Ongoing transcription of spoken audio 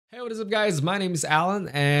Hey, what is up guys? My name is Alan,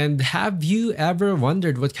 and have you ever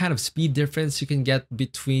wondered what kind of speed difference you can get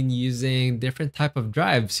between using different type of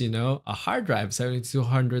drives, a hard drive,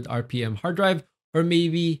 7200 RPM hard drive, or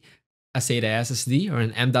maybe a SATA SSD or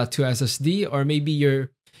an M.2 SSD, or maybe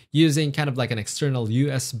you're using kind of like an external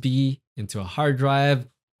USB into a hard drive,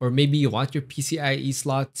 or maybe you want your PCIe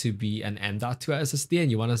slot to be an M.2 SSD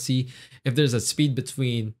and you want to see if there's a speed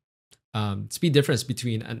difference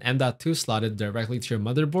between an M.2 slotted directly to your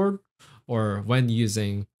motherboard or when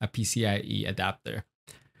using a PCIe adapter.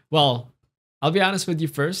 Well, I'll be honest with you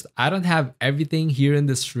first. I don't have everything here in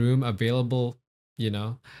this room available.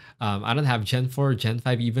 I don't have Gen 4, Gen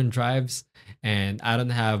 5 even drives, and I don't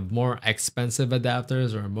have more expensive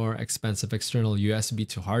adapters or more expensive external USB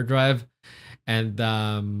to hard drive.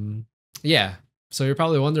 And yeah, so you're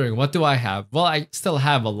probably wondering, what do I have? Well, I still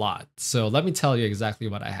have a lot. So let me tell you exactly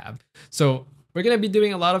what I have. So we're going to be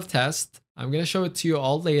doing a lot of tests. I'm going to show it to you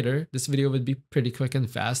all later. This video would be pretty quick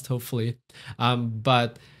and fast, hopefully.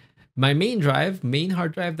 But my main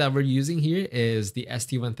hard drive that we're using here is the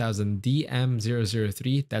ST1000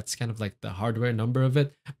 DM003. That's kind of like the hardware number of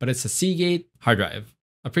it, but it's a Seagate hard drive.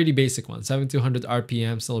 A pretty basic one, 7200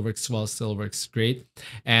 RPM, still works well, still works great.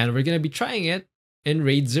 And we're going to be trying it in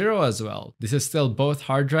RAID 0 as well. This is still both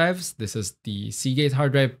hard drives. This is the Seagate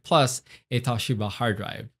hard drive plus a Toshiba hard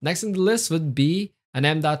drive. Next in the list would be an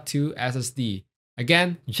M.2 SSD.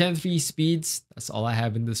 Again, Gen 3 speeds. That's all I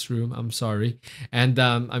have in this room. I'm sorry. And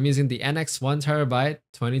I'm using the NX 1TB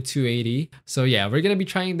 2280. So yeah, we're going to be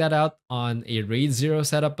trying that out on a RAID 0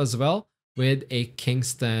 setup as well with a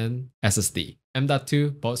Kingston SSD.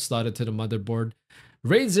 M.2, both slotted to the motherboard.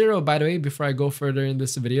 RAID 0, by the way, before I go further in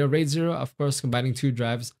this video, RAID 0, of course, combining two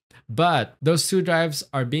drives, but those two drives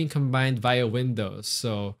are being combined via Windows.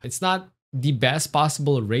 So it's not the best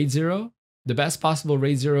possible RAID 0. The best possible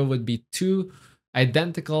RAID 0 would be two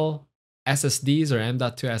identical SSDs or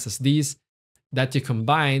M.2 SSDs that you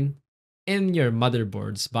combine in your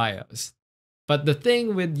motherboard's BIOS. But the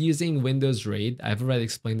thing with using Windows RAID, I've already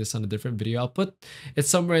explained this on a different video. I'll put it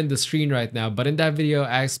somewhere in the screen right now. But in that video,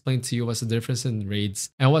 I explained to you what's the difference in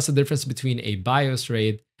RAIDs and what's the difference between a BIOS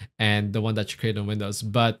RAID and the one that you create on Windows.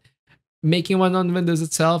 But making one on Windows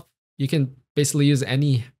itself, you can basically use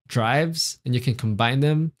any drives and you can combine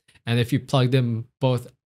them. And if you plug them both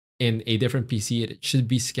in a different PC, it should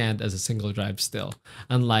be scanned as a single drive still,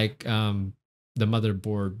 unlike the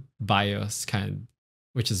motherboard BIOS kind,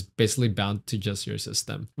 which is basically bound to just your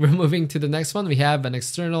system. We're moving to the next one. We have an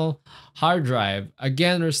external hard drive.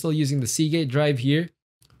 Again, we're still using the Seagate drive here,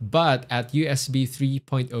 but at USB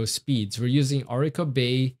 3.0 speeds. We're using Orico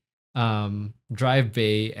Bay, Drive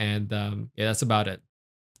Bay, and yeah, that's about it.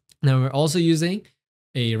 Now we're also using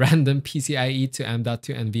a random PCIe to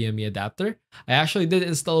M.2 NVMe adapter. I actually did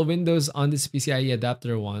install Windows on this PCIe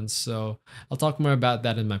adapter once, so I'll talk more about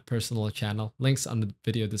that in my personal channel. Links on the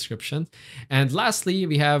video description. And lastly,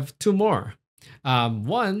 we have two more.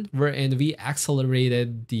 One, wherein we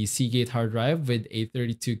accelerated the Seagate hard drive with a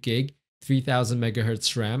 32 gig, 3000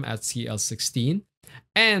 megahertz RAM at CL16,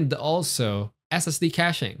 and also SSD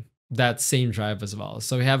caching that same drive as well.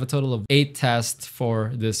 So we have a total of 8 tests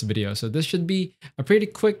for this video. So this should be a pretty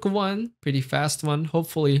quick one, pretty fast one,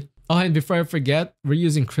 hopefully. Oh, and before I forget, we're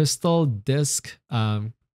using Crystal Disk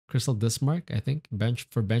Mark, I think,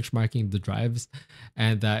 for benchmarking the drives.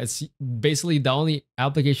 And it's basically the only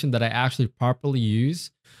application that I actually properly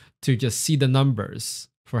use to just see the numbers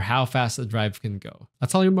for how fast a drive can go. I'll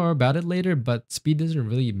tell you more about it later, but speed doesn't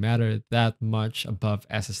really matter that much above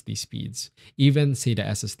SSD speeds, even say the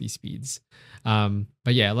SSD speeds.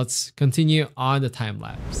 But yeah, let's continue on the time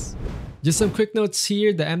lapse. Just some quick notes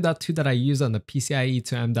here. The M.2 that I use on the PCIe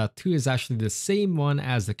to M.2 is actually the same one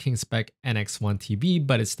as the KingSpec NX1TB,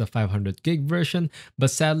 but it's the 500 gig version.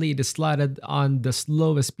 But sadly, it is slotted on the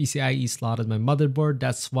slowest PCIe slot on my motherboard.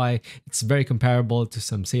 That's why it's very comparable to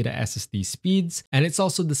some SATA SSD speeds. And it's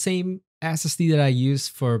also the same SSD that I use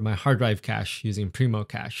for my hard drive cache using Primo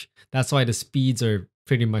Cache. That's why the speeds are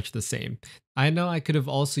pretty much the same. I know I could have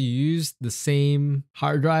also used the same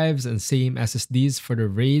hard drives and same SSDs for the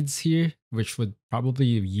RAIDs here, which would probably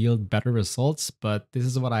yield better results, but this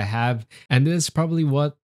is what I have. And this is probably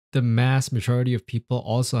what the mass majority of people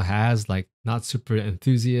also has, like not super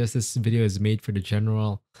enthusiasts. This video is made for the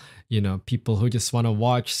general, people who just want to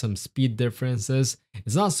watch some speed differences.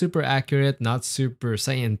 It's not super accurate, not super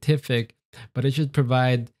scientific, but it should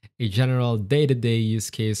provide a general day-to-day use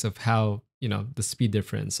case of how, the speed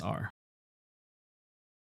difference are.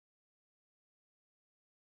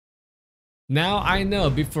 Now I know,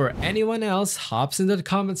 before anyone else hops into the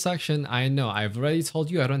comment section, I know I've already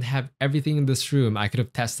told you I don't have everything in this room. I could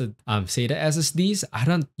have tested SATA SSDs. I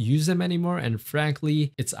don't use them anymore, and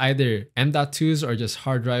frankly, it's either M.2s or just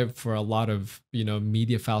hard drive for a lot of,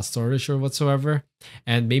 media file storage or whatsoever.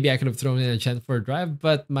 And maybe I could have thrown in a Gen 4 drive,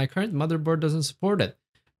 but my current motherboard doesn't support it.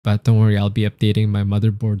 But don't worry, I'll be updating my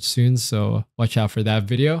motherboard soon, so watch out for that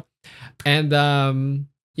video. And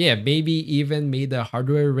yeah, maybe even made a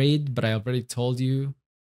hardware raid, but I already told you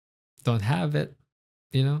don't have it.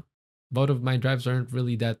 Both of my drives aren't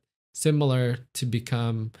really that similar to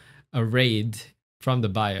become a raid from the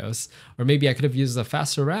BIOS. Or maybe I could have used a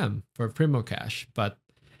faster RAM for Primo Cache, but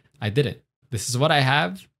I didn't. This is what I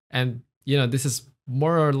have, and this is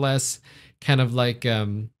more or less kind of like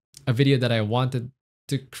a video that I wanted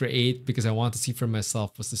to create because I want to see for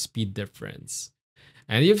myself what's the speed difference.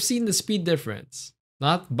 And you've seen the speed difference,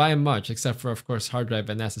 not by much, except for, of course, hard drive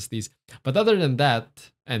and SSDs. But other than that,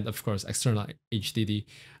 and of course, external HDD,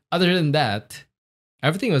 other than that,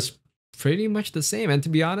 everything was pretty much the same. And to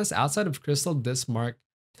be honest, outside of Crystal Dismark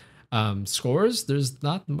scores, there's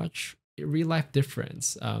not much real life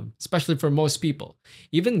difference, especially for most people.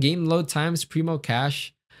 Even game load times, Primo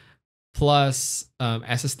Cache plus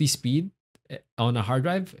SSD speed on a hard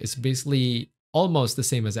drive is basically almost the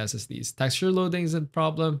same as SSDs. Texture loading isn't a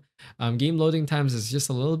problem. Game loading times is just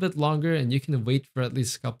a little bit longer, and you can wait for at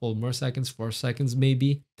least a couple more seconds, 4 seconds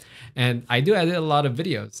maybe. And I do edit a lot of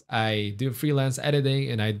videos. I do freelance editing,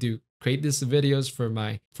 and I do create these videos for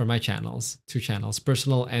my channels, 2 channels,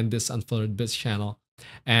 personal and this Unfiltered Bits channel.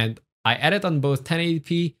 And I edit on both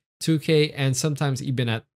 1080p, 2K, and sometimes even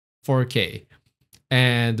at 4K.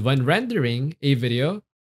 And when rendering a video,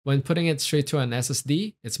 when putting it straight to an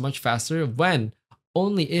SSD, it's much faster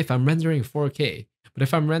only if I'm rendering 4K. But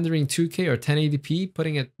if I'm rendering 2K or 1080p,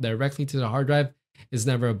 putting it directly to the hard drive is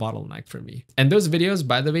never a bottleneck for me. And those videos,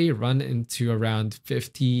 by the way, run into around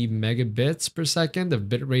 50 megabits per second of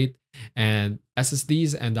bitrate, and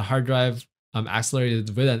SSDs and the hard drive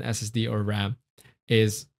accelerated with an SSD or RAM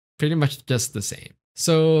is pretty much just the same.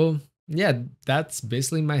 So yeah, that's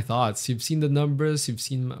basically my thoughts. You've seen the numbers,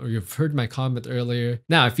 you've heard my comment earlier.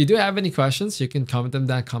 Now, if you do have any questions, you can comment them in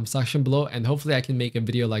that comment section below, and hopefully I can make a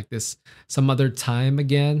video like this some other time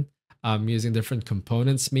again, using different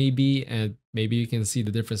components maybe, and maybe you can see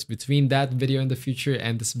the difference between that video in the future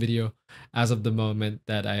and this video as of the moment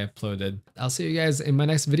that I uploaded. I'll see you guys in my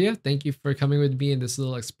next video. Thank you for coming with me in this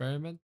little experiment.